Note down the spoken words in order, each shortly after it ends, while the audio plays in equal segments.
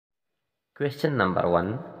Question number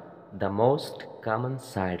 1. The most common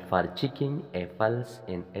site for checking a pulse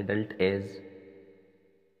in adult is.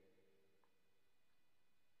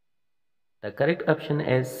 The correct option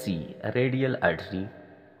is C. Radial artery.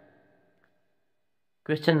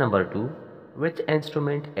 Question number 2. Which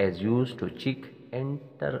instrument is used to check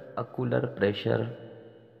intraocular pressure?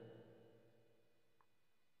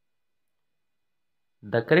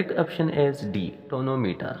 The correct option is D.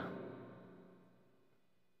 Tonometer.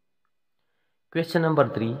 Question number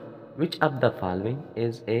 3. Which of the following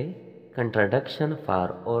is a contradiction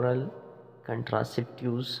for oral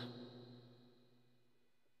contraceptives?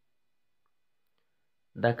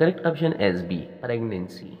 The correct option is B.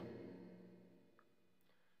 Pregnancy.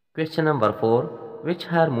 Question number 4. Which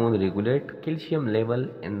hormone regulates calcium level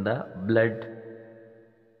in the blood?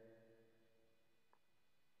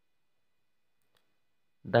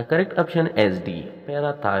 The correct option is D.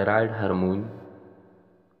 Parathyroid hormone.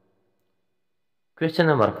 Question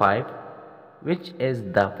number 5. Which is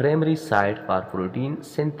the primary site for protein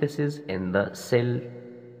synthesis in the cell?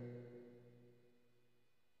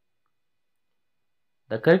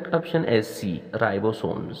 The correct option is C.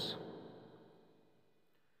 Ribosomes.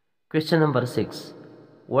 Question number 6.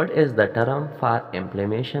 What is the term for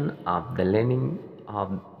inflammation of the lining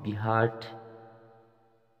of the heart?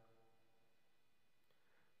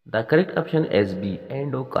 The correct option is B.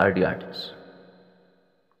 Endocarditis.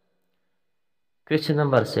 Question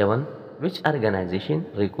number 7. Which organization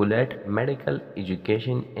regulates medical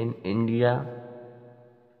education in India?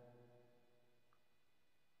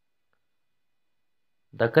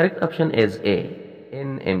 The correct option is A.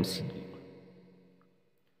 NMC.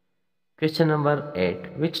 Question number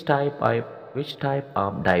 8. Which type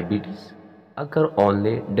of diabetes occur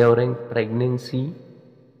only during pregnancy?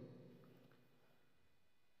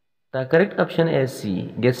 The correct option is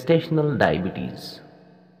C. Gestational diabetes.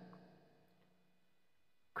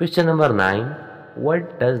 Question number 9.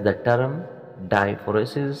 What does the term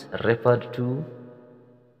diaphoresis refer to?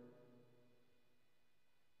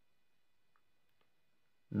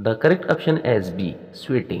 The correct option is B.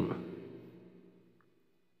 Sweating.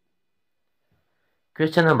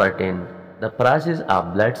 Question number 10. The process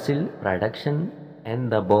of blood cell production in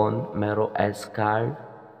the bone marrow is called.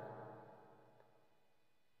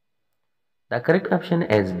 The correct option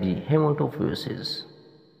is B. Hematopoiesis.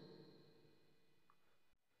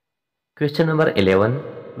 Question number 11.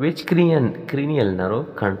 Which cranial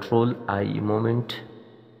nerve control eye movement?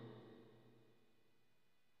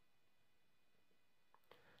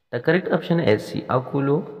 The correct option is C.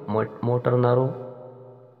 Oculomotor nerve.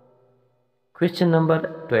 Question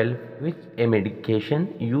number 12. Which a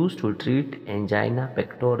medication used to treat angina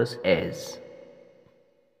pectoris is?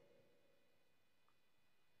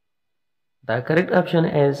 The correct option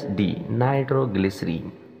is D.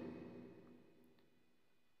 Nitroglycerin.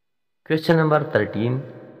 Question number 13.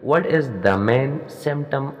 What is the main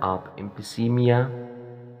symptom of emphysema?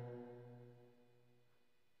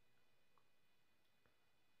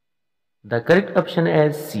 The correct option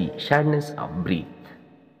is C. Shortness of breath.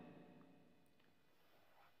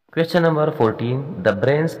 Question number 14. The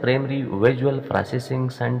brain's primary visual processing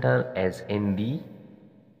center is in the.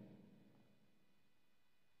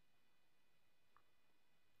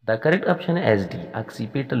 The correct option is D.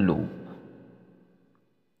 Occipital lobe.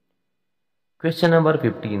 Question number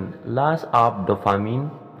 15. Loss of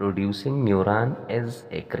dopamine producing neuron is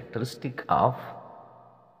a characteristic of.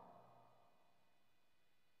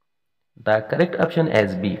 The correct option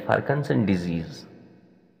is B. Parkinson's disease.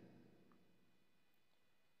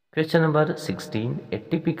 Question number 16. A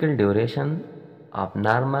typical duration of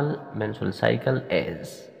normal menstrual cycle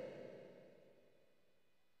is.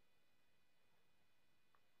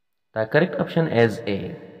 The correct option is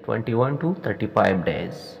A. 21 to 35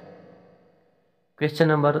 days. Question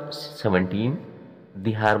number 17.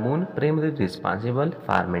 The hormone primarily responsible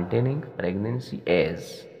for maintaining pregnancy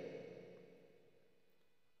is.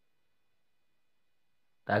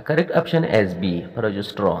 The correct option is B.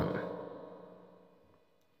 Progesterone.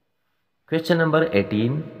 Question number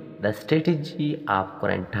 18. The strategy of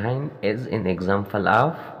quarantine is an example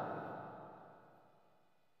of.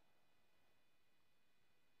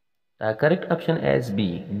 The correct option is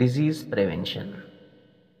B. Disease prevention.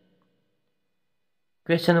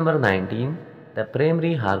 Question number 19. The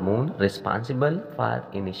primary hormone responsible for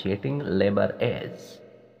initiating labor is.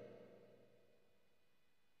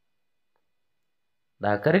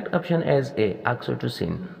 The correct option is A.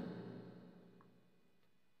 Oxytocin.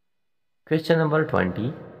 Question number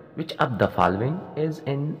 20. Which of the following is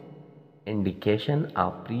an indication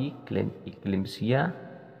of preeclampsia?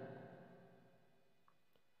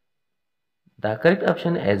 The correct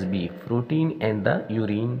option is B. Fruitin in the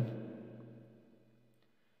urine.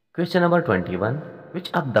 Question number 21.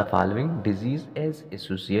 Which of the following disease is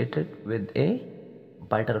associated with a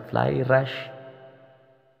butterfly rash?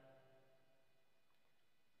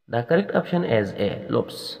 The correct option is A.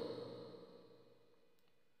 Lupus.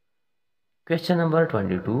 Question number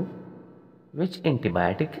 22. Which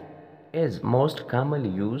antibiotic is most commonly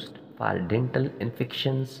used for dental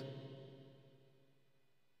infections?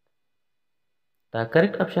 The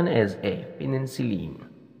correct option is A. Penicillin.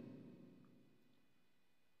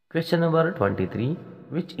 Question number 23.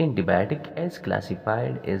 Which antibiotic is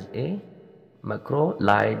classified as a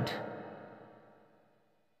macrolide?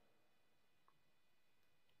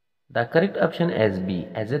 The correct option is B.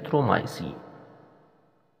 Azithromycin.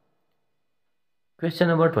 Question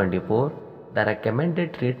number 24. The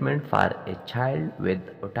recommended treatment for a child with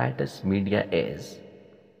otitis media is?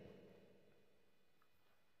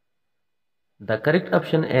 The correct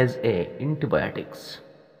option is A. Antibiotics.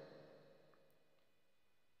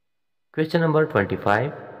 Question number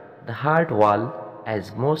 25. The heart wall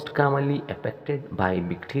is most commonly affected by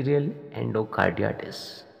bacterial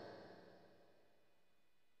endocarditis.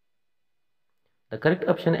 The correct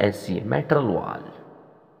option is C. Mitral wall.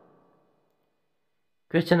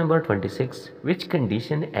 Question number 26. Which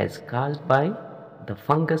condition is caused by the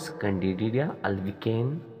fungus Candida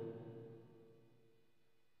albicans?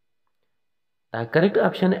 The correct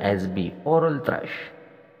option is B. Oral thrush.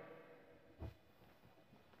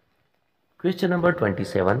 Question number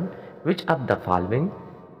 27. Which of the following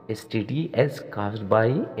STD is caused by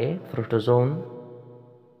a protozoan?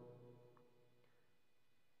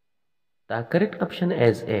 The correct option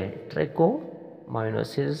is A.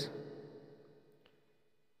 Trichomoniasis.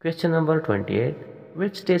 Question number 28.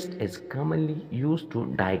 Which test is commonly used to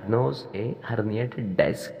diagnose a herniated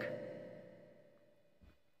disc?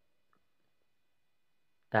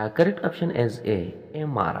 The correct option is A.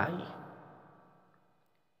 MRI.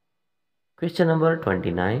 Question number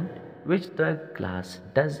 29. Which drug class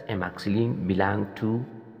does amoxicillin belong to?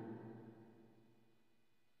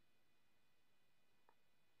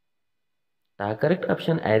 The correct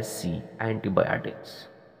option is C. Antibiotics.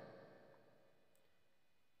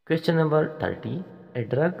 Question number 30. A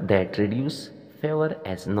drug that reduces fever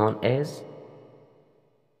is known as?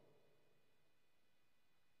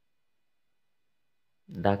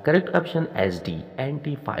 The correct option is D.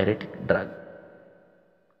 Antipyretic drug.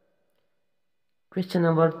 Question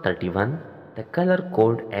number 31. The color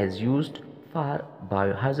code is used for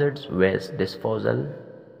biohazard waste disposal.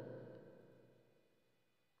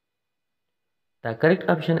 The correct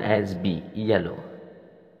option is B. Yellow.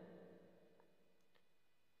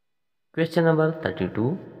 Question number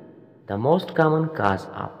 32. The most common cause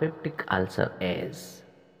of peptic ulcer is?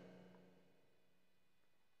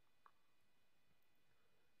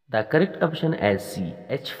 The correct option is C.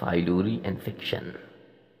 H. pylori infection.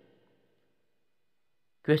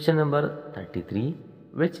 Question number 33.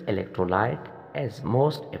 Which electrolyte is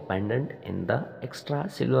most abundant in the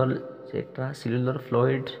extracellular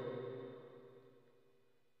fluid?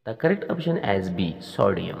 The correct option is B.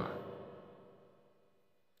 Sodium.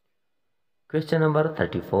 Question number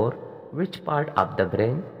 34. Which part of the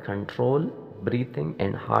brain control breathing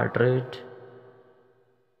and heart rate?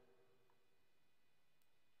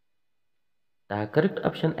 The correct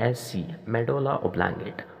option is C. Medulla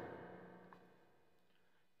oblongata.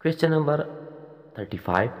 Question number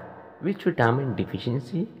 35. Which vitamin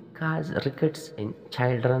deficiency causes rickets in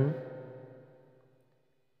children?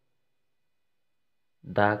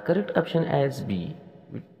 The correct option is B.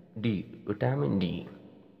 Vitamin D.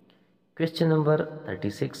 Question number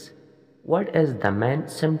 36. What is the main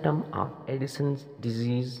symptom of Addison's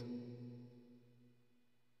disease?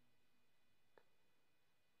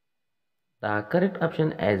 The correct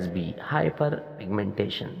option is B.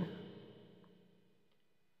 Hyperpigmentation.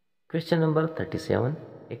 Question number 37.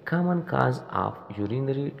 A common cause of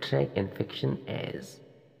urinary tract infection is?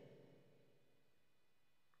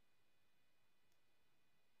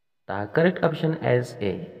 The correct option is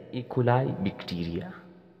A. E. coli bacteria.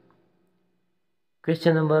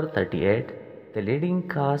 Question number 38. The leading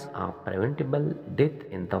cause of preventable death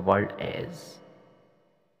in the world is?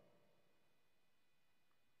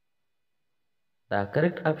 The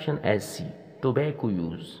correct option is C. Tobacco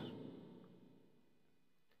use.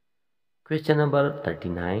 Question number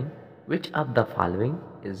 39. Which of the following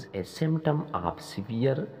is a symptom of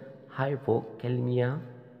severe hypokalemia?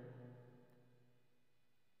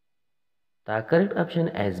 The correct option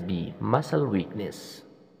is B. Muscle weakness.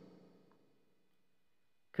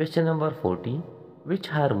 Question number 40. Which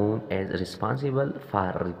hormone is responsible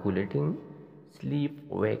for regulating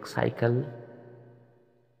sleep-wake cycle?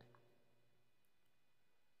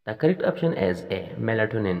 The correct option is A.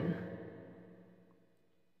 Melatonin.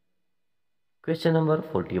 Question number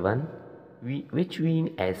 41. Which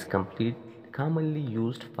vein is commonly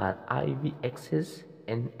used for IV access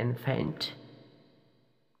in infant?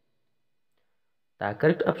 The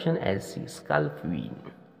correct option is C. Scalp vein.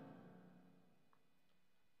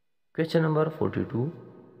 Question number 42.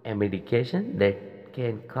 A medication that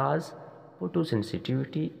can cause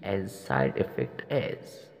photosensitivity as side effect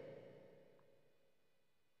is.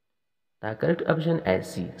 The correct option is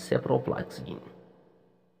C. Ceprofloxacin.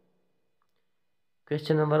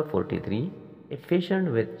 Question number 43. A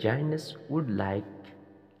patient with jaundice would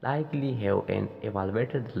likely have an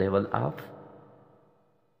elevated level of.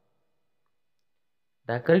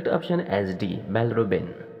 The correct option is D.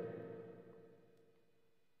 Bilirubin.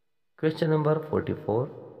 Question number 44.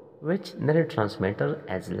 Which neurotransmitter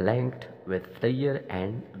is linked with pleasure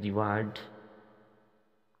and reward?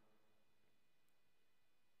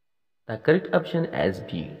 The correct option is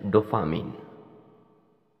B. Dopamine.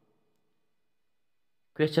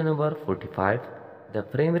 Question number 45. The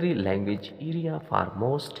primary language area for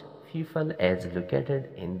most people is located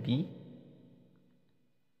in the.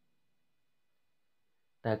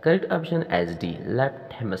 The correct option is D.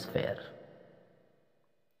 Left hemisphere.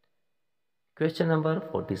 Question number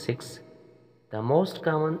 46. The most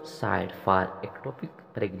common site for ectopic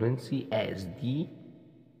pregnancy is the.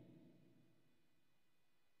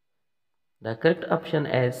 The correct option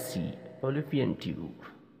is C. Fallopian tube.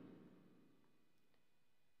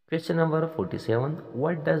 Question number 47.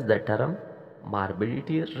 What does the term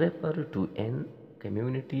morbidity refer to in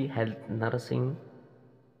community health nursing?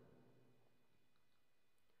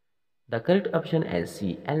 The correct option is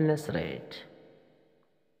C. Illness rate.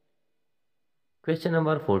 Question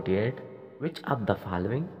number 48. Which of the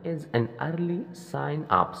following is an early sign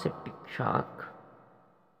of septic shock?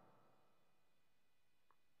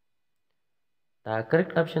 The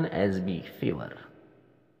correct option is B. Fever.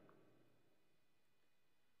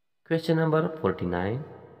 Question number 49.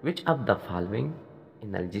 Which of the following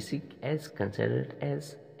analgesic is considered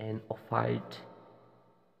as an opioid?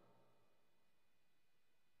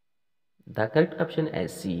 The correct option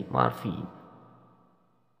is C. Morphine.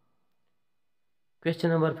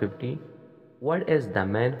 Question number 50. What is the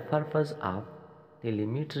main purpose of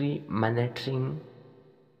telemetry monitoring?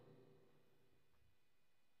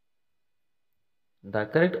 The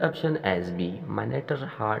correct option is B. Monitor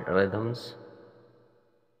heart rhythms.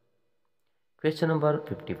 Question number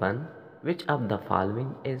 51. Which of the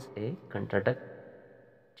following is a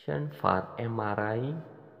contradiction for MRI?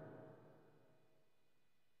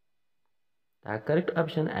 The correct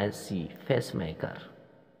option is C. Pacemaker.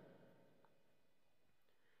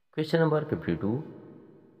 Question number 52.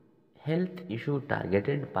 Health issue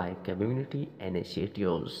targeted by community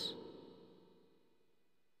initiatives.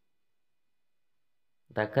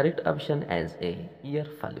 The correct option is A. Air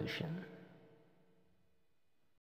pollution.